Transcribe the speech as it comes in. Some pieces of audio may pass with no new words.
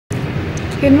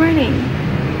Good morning.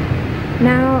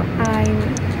 Now I'm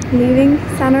leaving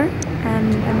Sanur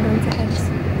and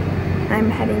I'm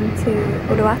heading to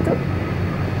Uluwatu.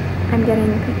 I'm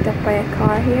getting picked up by a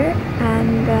car here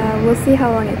and we'll see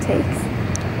how long it takes.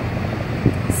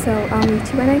 So I'll meet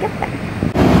you when I get there.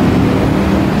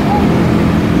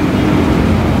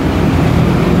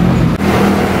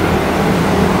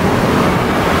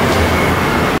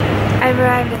 I've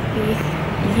arrived at the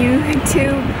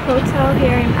U2 hotel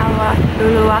here in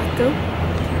Uluwatu.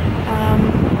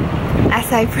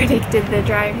 As I predicted, the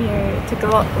drive here took a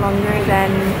lot longer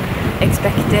than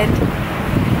expected.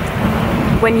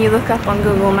 When you look up on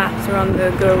Google Maps or on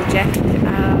the GoJet,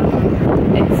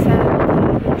 it said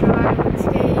the drive would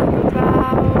take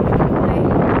about like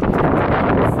 20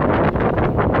 minutes.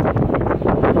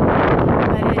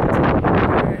 But it took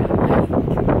over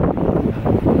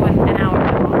like an hour and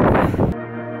a half.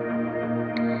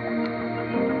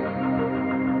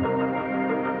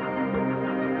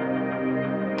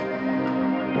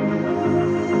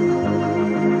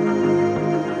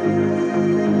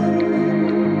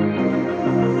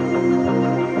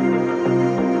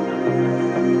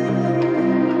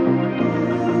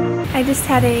 I just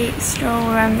had a stroll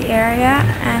around the area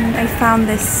and I found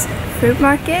this fruit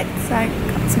market, so I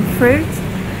got some fruit.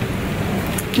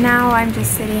 Now I'm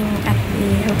just sitting at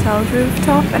the hotel's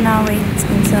rooftop and I'll wait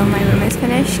until my room is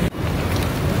finished.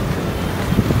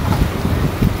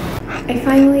 I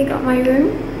finally got my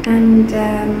room and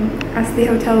as the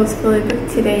hotel was fully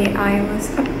booked today, I was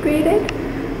upgraded.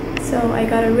 So I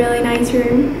got a really nice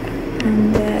room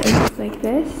and it looks like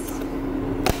this.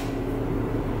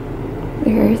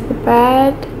 Here's the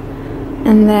bed,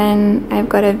 and then I've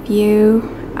got a view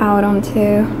out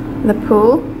onto the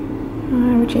pool,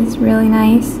 which is really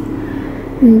nice.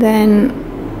 And then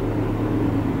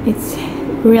it's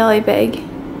really big,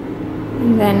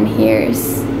 and then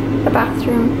here's the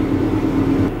bathroom.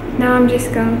 Now I'm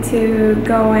just going to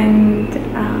go and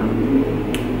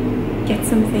get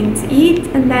something to eat,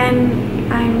 and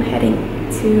then I'm heading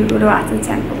to Uluwatu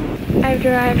Temple. I've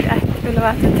arrived at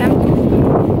Uluwatu Temple.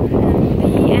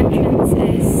 The entrance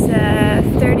is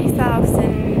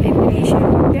 30,000 Indonesian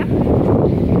rupiah.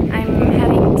 I'm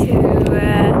heading to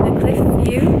the cliff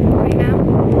view right now,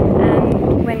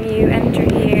 and when you enter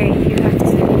here you have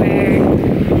to wear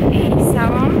a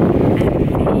sarong and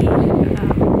they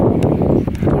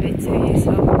give it to you,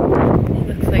 so it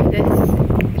looks like this.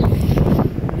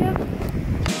 Yep.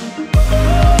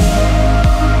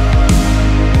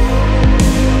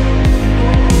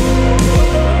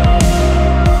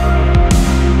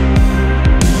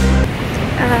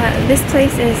 This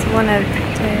place is one of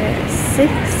 6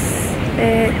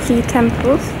 key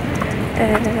temples,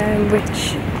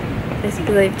 which is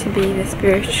believed to be the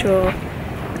spiritual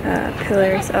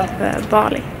pillars of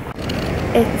Bali.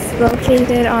 It's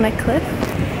located on a cliff,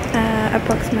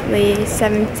 approximately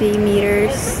 70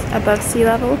 meters above sea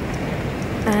level,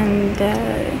 and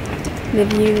the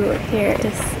view here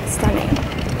is stunning.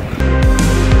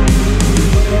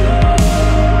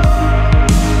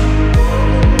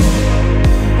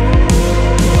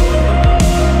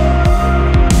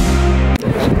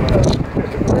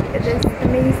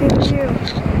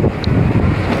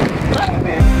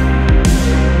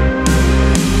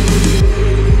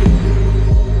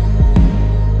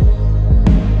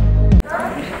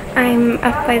 I'm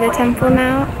up by the temple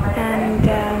now, and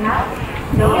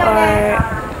they are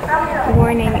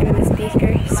warning in the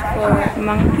speakers for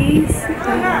monkeys.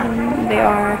 They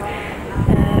are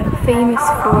famous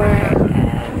for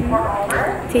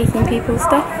taking people's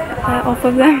stuff off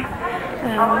of them,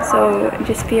 so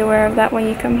just be aware of that when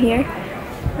you come here.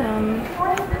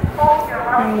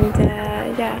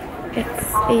 Yeah,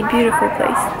 it's a beautiful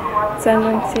place, so I'm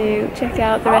going to check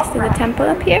out the rest of the temple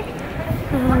up here.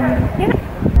 Yeah.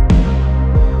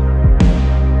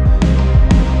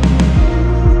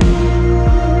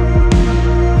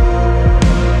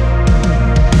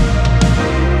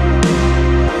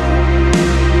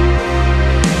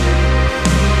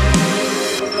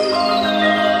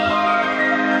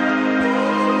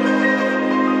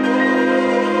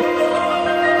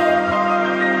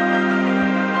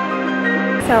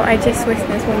 So I just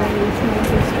witnessed one of these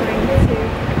monkeys trying to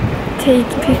take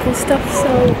people's stuff,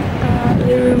 so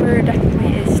the rumor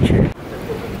definitely is true.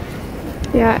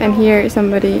 Yeah, and here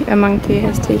a monkey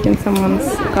has taken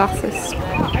someone's glasses.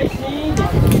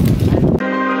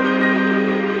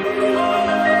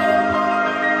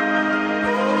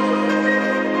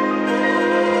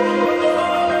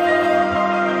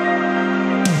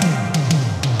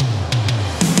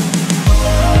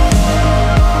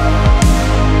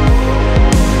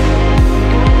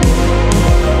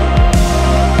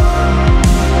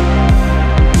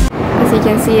 As you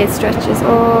can see, it stretches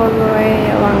all the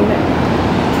way along there.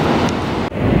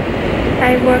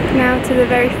 I walk now to the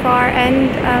very far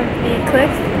end of the cliff.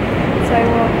 So I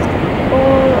walked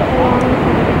all along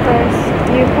the first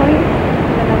viewpoint,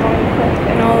 and then along the cliff,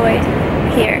 and all the way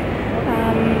here.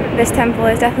 This temple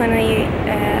is definitely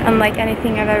unlike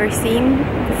anything I've ever seen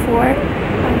before,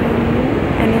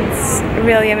 and it's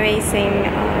really amazing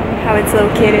how it's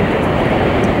located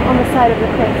on the side of the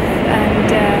cliff,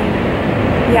 and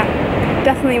yeah,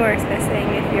 definitely worth visiting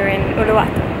if you're in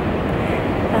Uluwatu.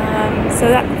 So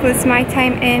that was my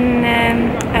time in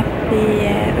at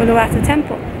the Uluwatu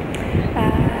Temple.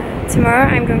 Tomorrow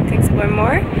I'm going to explore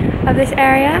more of this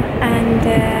area, and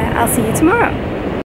I'll see you tomorrow.